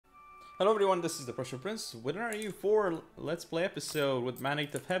Hello everyone, this is the Prussian Prince with an RU4 Let's Play episode with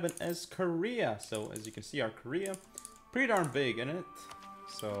Mandate of Heaven as Korea. So as you can see, our Korea, pretty darn big in it.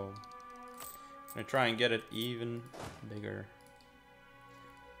 So I'm gonna try and get it even bigger.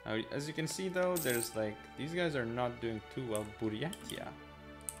 Now, as you can see though, there's like, these guys are not doing too well. Buryatia.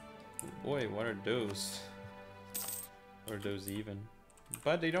 Oh boy, what are those? Or those even?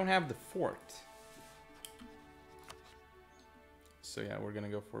 But they don't have the fort. So yeah, we're gonna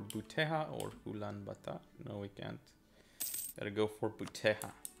go for Buteha or Ulaanbaatar. No, we can't. Gotta go for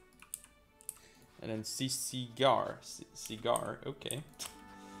Buteha. And then Cigar. Cigar, okay.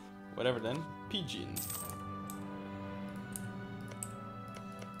 Whatever then. Pigeon.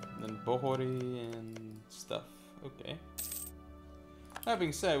 And then Bohori and stuff. Okay. That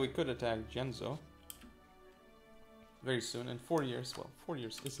being said, we could attack Genzo very soon, in 4 years. Well, 4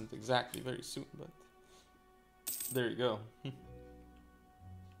 years isn't exactly very soon, but there you go.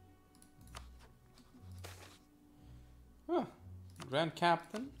 Huh. Grand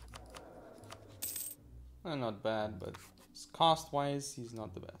Captain. Well, not bad, but cost-wise, he's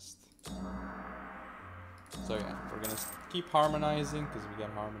not the best. So yeah, we're gonna keep harmonizing, because we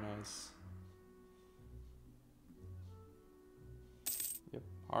gotta harmonize. Yep,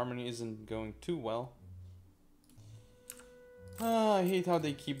 harmony isn't going too well. I hate how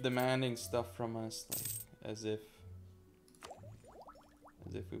they keep demanding stuff from us, like, as if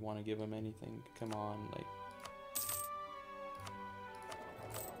we want to give them anything. Come on, like.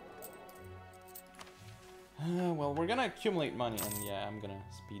 Well, we're gonna accumulate money, and yeah, I'm gonna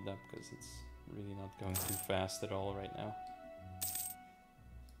speed up because it's really not going too fast at all right now.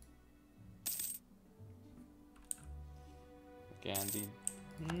 Gandhi.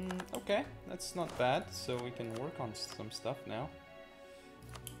 Okay, that's not bad, so we can work on some stuff now.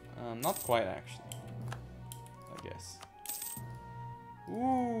 Not quite, actually, I guess.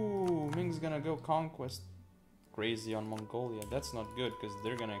 Ooh, Ming's gonna go conquest crazy on Mongolia. That's not good, because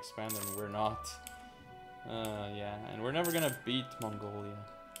they're gonna expand and we're not. Yeah, and we're never gonna beat Mongolia.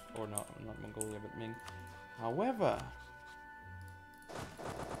 Or not Mongolia, but Ming. However,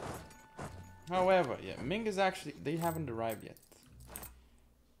 yeah, Ming is actually, they haven't arrived yet.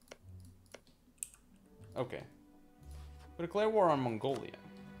 Okay. We'll declare war on Mongolia.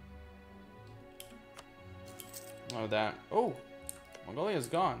 Oh, that. Oh! Mongolia's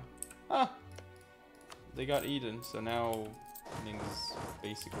gone. Ah! They got eaten, so now Ming's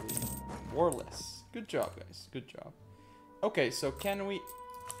basically warless. Good job, guys. Good job. Okay, so can we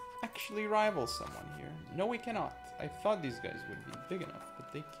actually rival someone here? No, we cannot. I thought these guys would be big enough,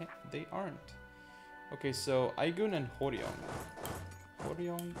 but they can't. They aren't. Okay, so Aigun and Horyong.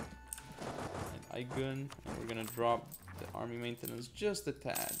 Horyong and Aigun. And we're gonna drop the army maintenance just a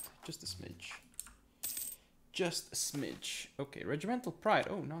tad. Just a smidge. Just a smidge. Okay, regimental pride.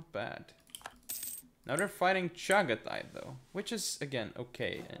 Oh, not bad. Now they're fighting Chagatai though, which is again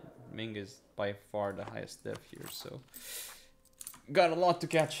okay, and Ming is by far the highest dev here, so got a lot to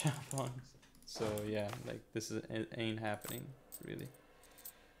catch up on. So yeah, like this is ain't happening really.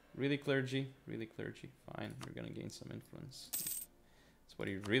 Really clergy, fine. You're gonna gain some influence. That's what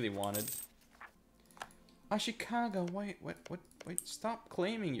he really wanted. Ashikaga, wait, stop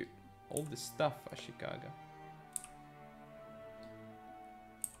claiming all this stuff, Ashikaga.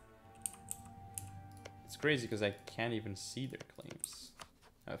 It's crazy because I can't even see their claims.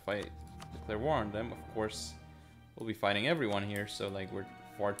 If I declare war on them, of course, we'll be fighting everyone here, so like we're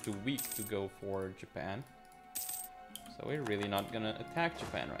far too weak to go for Japan. So we're really not gonna attack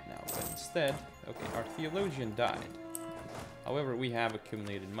Japan right now, but instead, okay, our theologian died. However, we have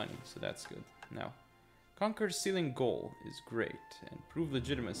accumulated money, so that's good. Now, conquer sealing goal is great, and prove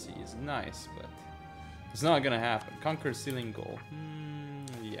legitimacy is nice, but it's not gonna happen. Conquer sealing goal,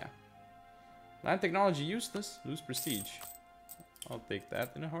 yeah. Land technology useless, lose prestige. I'll take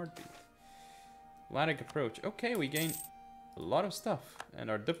that in a heartbeat. Atlantic approach. Okay, we gain a lot of stuff. And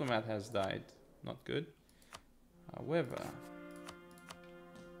our diplomat has died. Not good. However,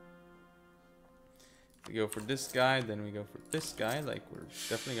 we go for this guy, then we go for this guy. Like, we're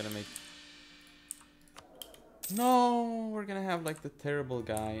definitely gonna make... No, we're gonna have like the terrible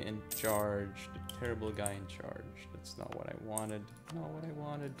guy in charge. The terrible guy in charge. That's not what I wanted. Not what I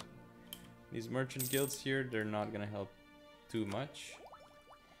wanted. These merchant guilds here, they're not gonna help too much.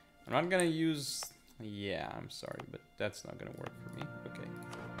 I'm not gonna use... Yeah, I'm sorry, but that's not gonna work for me. Okay.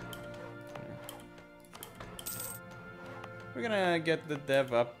 We're gonna get the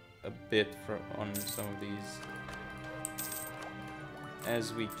dev up a bit on some of these.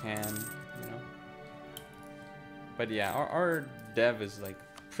 As we can, you know. But yeah, our dev is like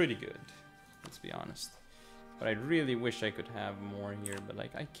pretty good. Let's be honest. But I really wish I could have more here, but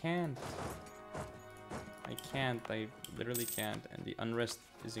like I can't. I literally can't. And the unrest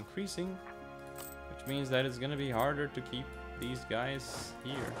is increasing, which means that it's gonna be harder to keep these guys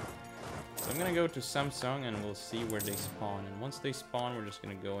here. So I'm gonna go to Samsung and we'll see where they spawn. And once they spawn, we're just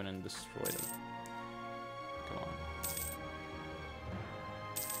gonna go in and destroy them. Come on.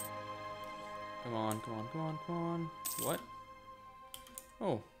 Come on, come on, come on, come on. What?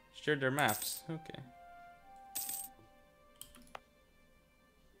 Oh, shared their maps. Okay.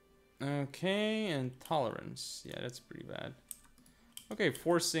 Okay, and tolerance. Yeah, that's pretty bad. Okay,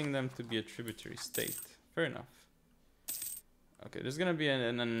 forcing them to be a tributary state. Fair enough. Okay, there's gonna be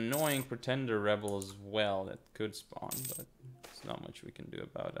an annoying pretender rebel as well that could spawn, but there's not much we can do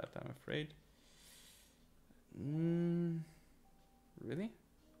about that, I'm afraid. Really?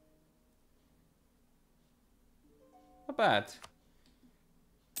 Not bad.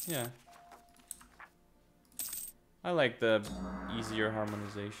 Yeah. I like the easier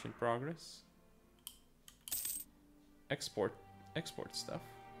harmonization progress. Export stuff.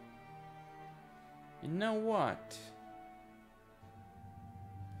 You know what?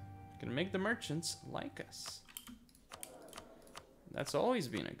 Can make the merchants like us. That's always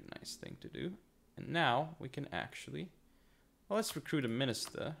been a nice thing to do. And now we can actually, well, let's recruit a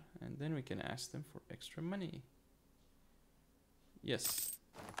minister and then we can ask them for extra money. Yes,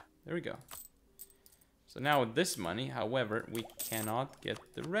 there we go. So now with this money, however, we cannot get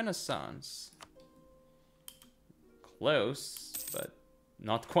the Renaissance. Close, but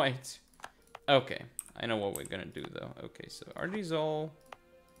not quite. Okay, I know what we're gonna do though. Okay, so are these all...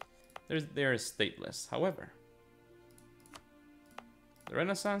 They're stateless. However, the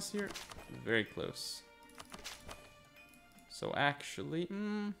Renaissance here, very close. So actually,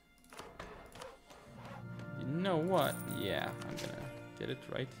 you know what? Yeah, I'm gonna get it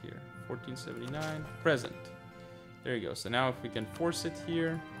right here. 1479, present. There you go. So now if we can force it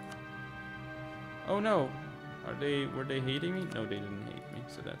here. Oh no, were they hating me? No, they didn't hate me.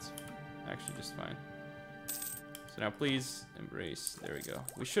 So that's actually just fine. So now please embrace. There we go.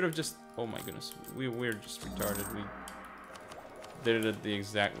 We should have just... Oh my goodness. We're just retarded. We did it at the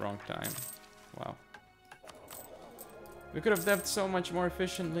exact wrong time. Wow. We could have dev'd so much more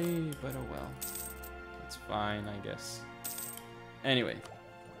efficiently, but oh well. It's fine, I guess. Anyway.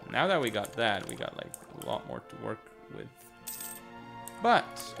 Now that we got that, we got like a lot more to work with.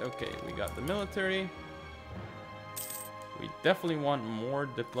 But, okay, we got the military. We definitely want more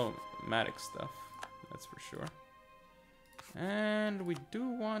diplomatic stuff. That's for sure. And we do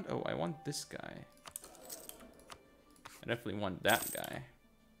want... Oh, I want this guy. I definitely want that guy.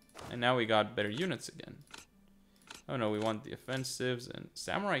 And now we got better units again. Oh no, we want the offensives and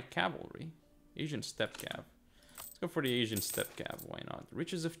samurai cavalry. Asian steppe cav. Let's go for the Asian steppe cav. Why not?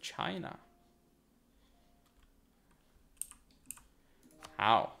 Riches of China.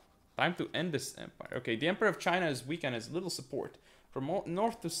 How? Time to end this empire. Okay, the Emperor of China is weak and has little support. From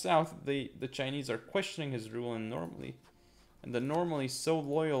north to south, the Chinese are questioning his rule and the normally so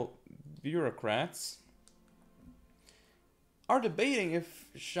loyal bureaucrats are debating if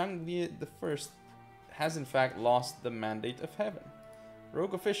Shangli I has in fact lost the mandate of heaven.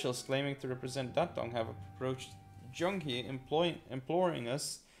 Rogue officials claiming to represent Datong have approached Zhonghe imploring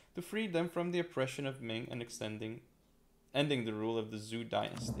us to free them from the oppression of Ming and ending the rule of the Zhou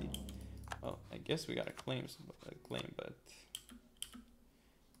dynasty. Well, I guess we got a claim, but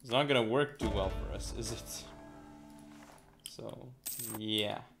it's not gonna work too well for us, is it? So,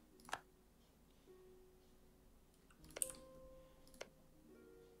 yeah.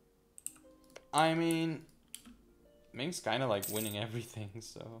 I mean, Ming's kind of like winning everything,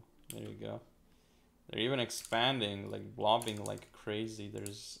 so there you go. They're even expanding, like blobbing like crazy.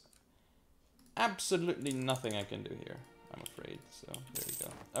 There's absolutely nothing I can do here, I'm afraid. So there you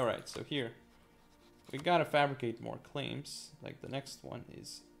go. Alright, so here we gotta fabricate more claims. Like the next one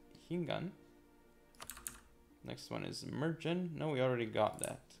is Hingan. Next one is Mergen. No, we already got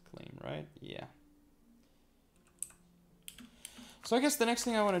that claim, right? Yeah. So I guess the next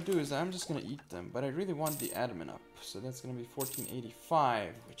thing I want to do is I'm just going to eat them, but I really want the admin up. So that's going to be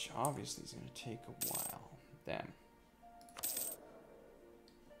 1485, which obviously is going to take a while. Damn.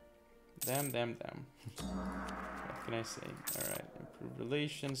 Damn. What can I say? Alright, improve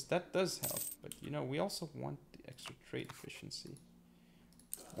relations. That does help, but you know, we also want the extra trade efficiency.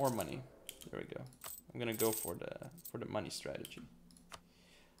 More money. There we go. I'm gonna go for the money strategy.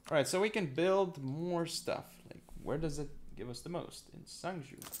 Alright, so we can build more stuff. Like, where does it give us the most? In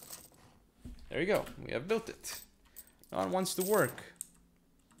Sangju. There you go. We have built it. No one wants to work.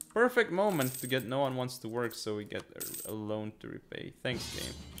 Perfect moment to get no one wants to work, so we get a loan to repay. Thanks,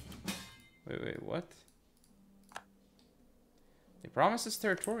 game. Wait, what? They promise us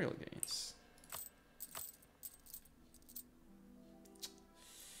territorial gains.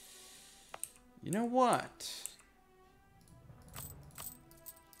 You know what?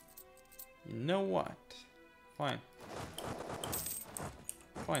 You know what? Fine.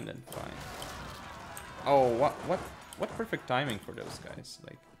 Fine then, fine. Oh, what perfect timing for those guys.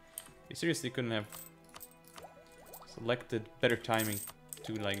 Like, they seriously couldn't have selected better timing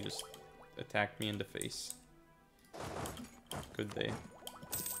to, like, just attack me in the face. Could they?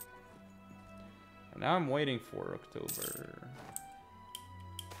 And now I'm waiting for October.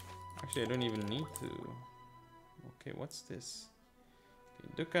 Actually, I don't even need to. Okay, what's this?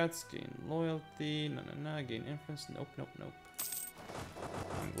 Gain ducats, gain loyalty, gain influence. Nope, nope, nope.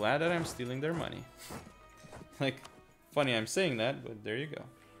 I'm glad that I'm stealing their money. Like, funny I'm saying that, but there you go.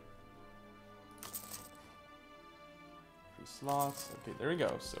 3 slots. Okay, there we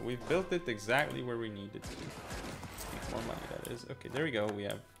go. So we've built it exactly where we needed to. Make more money, that is. Okay, there we go. We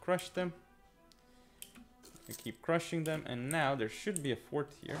have crushed them. We keep crushing them, and now there should be a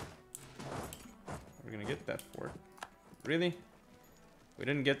fort here. We're gonna get that fort. Really? We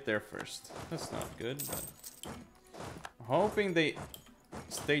didn't get there first. That's not good, but I'm hoping they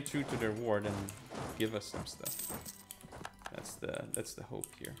stay true to their word and give us some stuff. That's the hope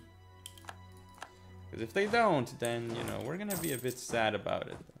here. Because if they don't, then, you know, we're gonna be a bit sad about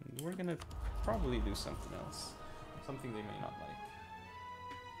it. And we're gonna probably do something else. Something they may not like.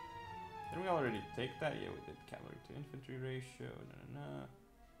 Didn't we already take that? Yeah, we did. Cavalry to infantry ratio.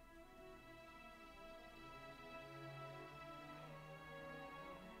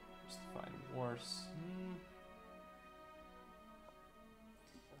 Justified wars.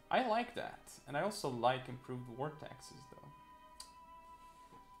 I like that. And I also like improved war taxes, though.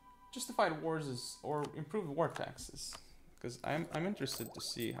 Justified wars is, or improved war taxes. Because I'm interested to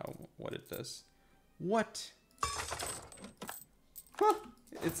see what it does. What? Huh!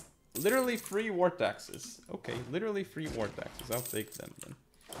 It's literally free war taxes. Okay, literally free war taxes. I'll take them then.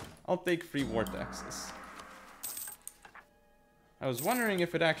 I'll take free war taxes. I was wondering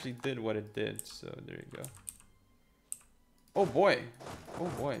if it actually did what it did, so there you go. Oh boy! Oh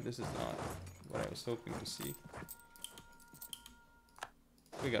boy, this is not what I was hoping to see.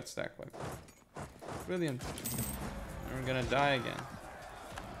 We got stack wiped. Brilliant. And we're gonna die again.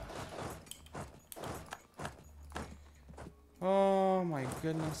 Oh my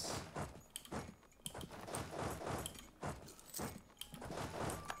goodness.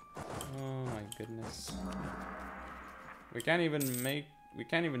 Oh my goodness. We can't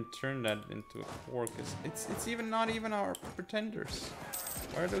even turn that into a core, because it's even not even our pretenders.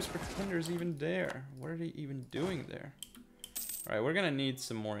 Why are those pretenders even there? What are they even doing there? Alright, we're gonna need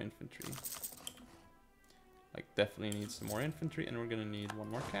some more infantry. Like, definitely need some more infantry, and we're gonna need one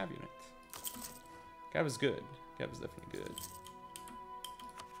more cav unit. Cav is good. Cav is definitely good.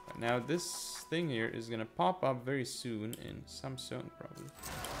 Right, now this thing here is gonna pop up very soon in Samsung, probably.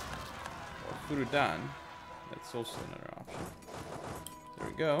 Or Furudan. That's also another option. There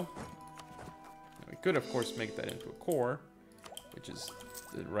we go. Now we could, of course, make that into a core, which is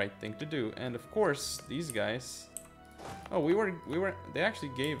the right thing to do. And of course, these guys. Oh, they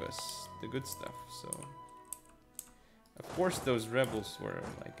actually gave us the good stuff. So, of course, those rebels were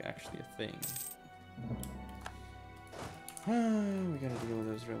like actually a thing. We gotta deal with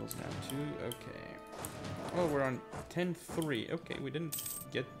those rebels now too. Okay. Oh, we're on 10-3. Okay, we didn't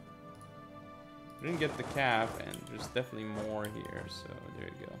get the cav, and there's definitely more here, so there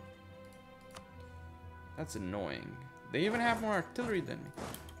you go. That's annoying. They even have more artillery than me.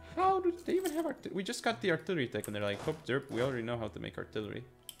 How do they even have artillery? We just got the artillery tech, and they're like, "Hop derp, we already know how to make artillery."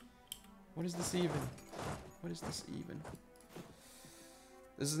 What is this even? What is this even?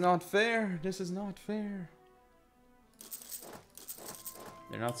 This is not fair. This is not fair.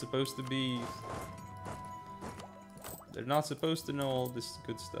 They're not supposed to be... They're not supposed to know all this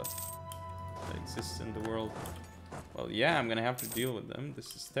good stuff that exists in the world. Well, yeah, I'm gonna have to deal with them.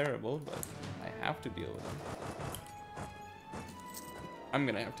 This is terrible, but I have to deal with them. I'm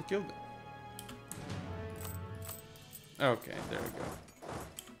gonna have to kill them. Okay, there we go.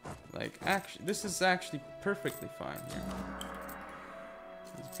 Like, actually, this is actually perfectly fine here.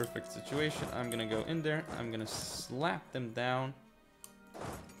 This is a perfect situation. I'm gonna go in there. I'm gonna slap them down.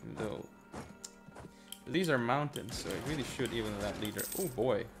 Though these are mountains, so I really should even that leader. Oh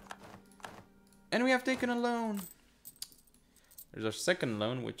boy. And we have taken a loan. There's our second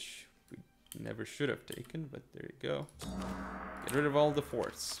loan, which we never should have taken, but there you go. Get rid of all the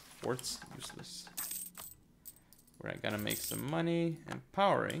forts. Forts, useless. We're gonna make some money.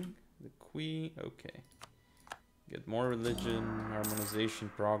 Empowering the queen. Okay. Get more religion, harmonization,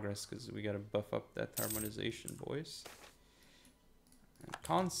 progress, because we gotta buff up that harmonization, boys.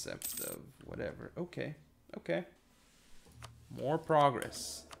 concept of whatever. Okay, okay. More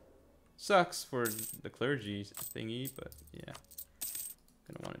progress. Sucks for the clergy thingy, but yeah.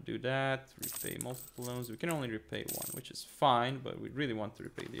 Gonna want to do that. Repay multiple loans. We can only repay one, which is fine, but we really want to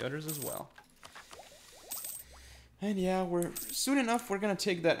repay the others as well. And yeah, we're soon enough we're gonna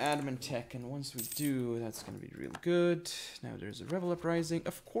take that admin tech, and once we do, that's gonna be real good. Now there's a rebel uprising.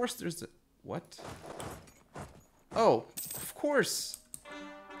 Of course there's a what? Oh, of course.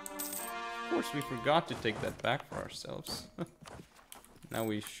 Of course we forgot to take that back for ourselves. Now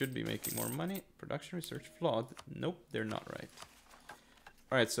we should be making more money. Production research flawed. Nope, they're not right.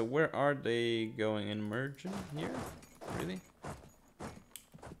 Alright, so where are they going? Emergent here? Really?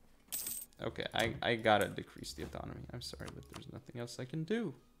 Okay, I gotta decrease the autonomy. I'm sorry, but there's nothing else I can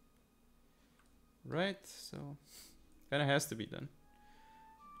do. Right, so kinda has to be done.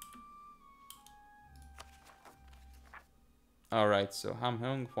 Alright, so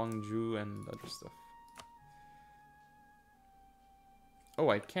Hamhung, Huangju, and other stuff. Oh,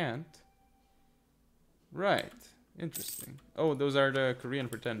 I can't. Right. Interesting. Oh, those are the Korean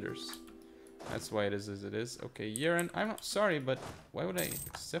pretenders. That's why it is as it is. Okay, Yeren, I'm not sorry, but why would I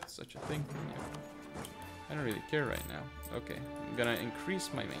accept such a thing from you? I don't really care right now. Okay, I'm gonna increase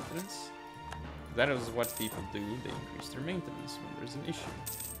my maintenance. That is what people do. They increase their maintenance when there's an issue.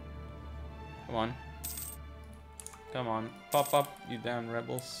 Come on. Come on. Pop up, you damn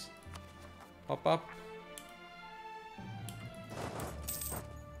rebels. Pop up.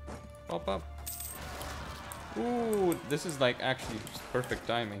 Pop up. Ooh, this is like actually just perfect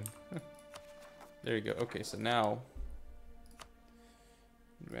timing. There you go. Okay, so now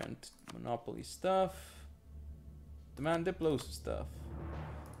grant monopoly stuff, demand Diplos stuff,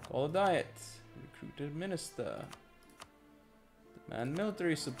 call a diet, recruit a minister, demand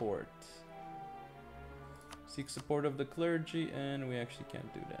military support, seek support of the clergy, and we actually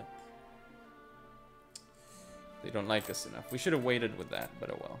can't do that. They don't like us enough. We should have waited with that, but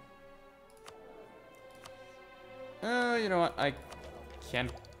oh well. You know what? I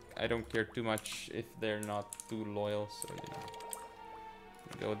don't care too much if they're not too loyal, so you know. I'm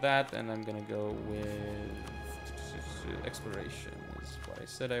gonna go with that, and I'm gonna go with exploration. Is what I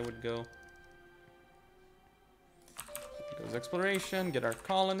said I would go. Here goes exploration. Get our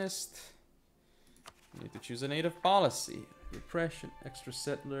colonist. We need to choose a native policy. Repression, extra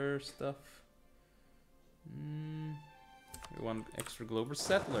settler stuff. We want extra global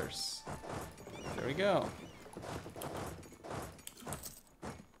settlers. There we go.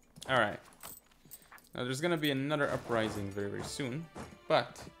 Alright. Now there's gonna be another uprising very, very soon.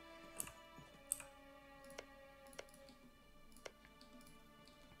 But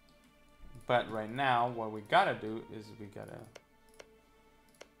right now, what we gotta do is we gotta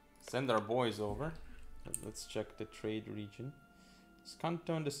send our boys over. Let's check the trade region. This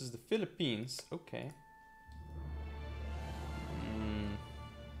Canton, this is the Philippines. Okay.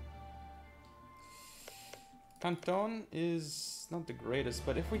 Canton is not the greatest,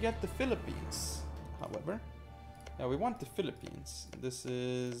 but if we get the Philippines, however, yeah, we want the Philippines. This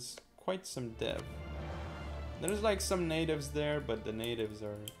is quite some dev. There's like some natives there, but the natives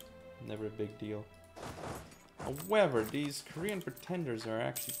are never a big deal. However, these Korean pretenders are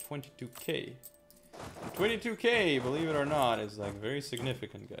actually 22k. And 22k, believe it or not, is like very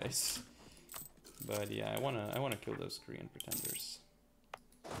significant, guys. But yeah, I wanna kill those Korean pretenders.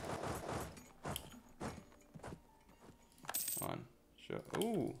 On. Sure.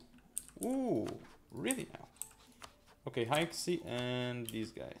 Ooh, really now? Okay, Hixie and these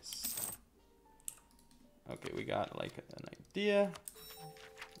guys. Okay, we got like an idea.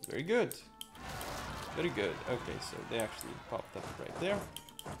 Very good. Very good. Okay, so they actually popped up right there.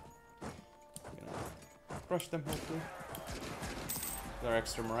 We're gonna crush them hopefully. With our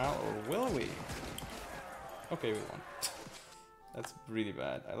extra morale, or will we? Okay, we won. That's really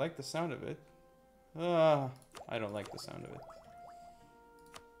bad. I like the sound of it. I don't like the sound of it.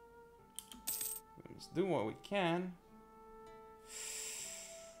 Let's do what we can.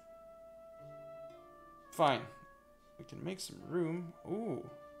 Fine. We can make some room. Ooh.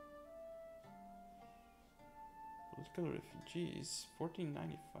 Political refugees.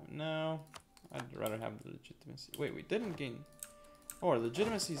 1495. No. I'd rather have the legitimacy. Wait, we didn't gain... Oh, our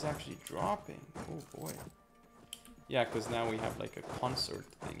legitimacy is actually dropping. Oh boy. Yeah, because now we have like a consort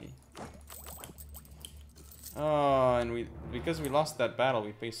thingy. Oh, and because we lost that battle,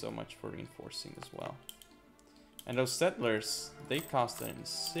 we pay so much for reinforcing as well. And those settlers, they cost an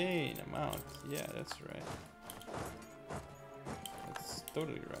insane amount. Yeah, that's right. That's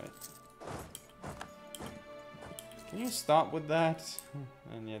totally right. Can you stop with that?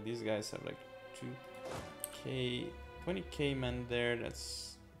 And yeah, these guys have like 2k 20k men there,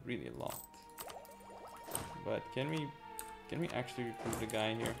 that's really a lot. But can we actually recruit the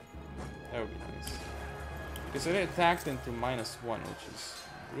guy here? That would be nice. Because it attacked into -1, which is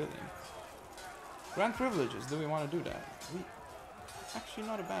brilliant. Grand privileges, do we want to do that? Actually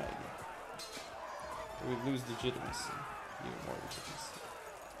not a bad idea. We lose legitimacy. Even more legitimacy.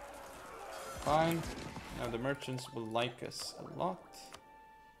 Fine. Now the merchants will like us a lot.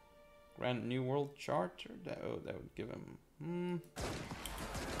 Grant New World Charter. That would give him.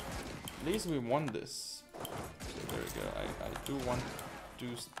 At least we won this. So there we go. I do want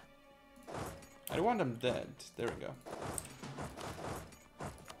to. I don't want them dead. There we go.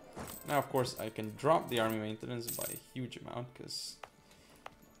 Now, of course, I can drop the army maintenance by a huge amount, because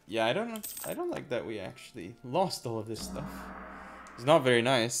yeah, I don't like that we actually lost all of this stuff. It's not very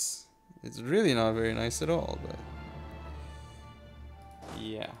nice. It's really not very nice at all, but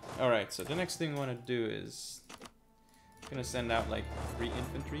yeah. Alright, so the next thing we want to do is gonna send out like 3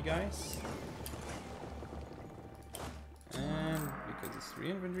 infantry guys. And because it's 3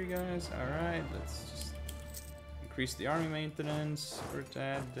 infantry guys, alright, let's just increase the army maintenance for a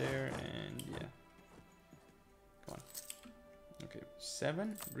tad there, and yeah. Come on. Okay,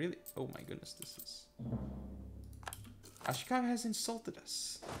 7? Really? Oh my goodness, this is... Ashikaga has insulted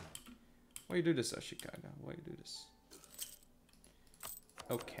us. Why you do this, Ashikaga? Why you do this?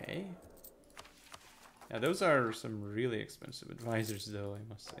 Okay. Yeah, those are some really expensive advisors, though, I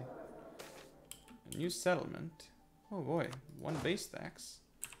must say. A new settlement. Oh boy, 1 base tax.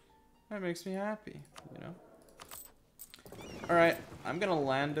 That makes me happy, you know? Alright, I'm gonna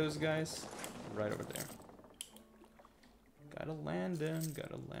land those guys right over there. Gotta land them,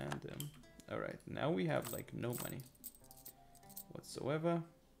 gotta land them. Alright, now we have, like, no money whatsoever.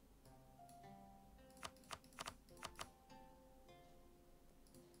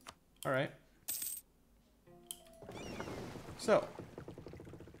 Alright. So,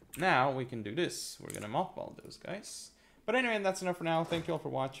 now we can do this. We're gonna mothball those guys. But anyway, that's enough for now. Thank you all for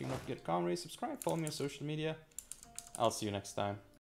watching. Don't forget to comment, rate, subscribe, follow me on social media. I'll see you next time.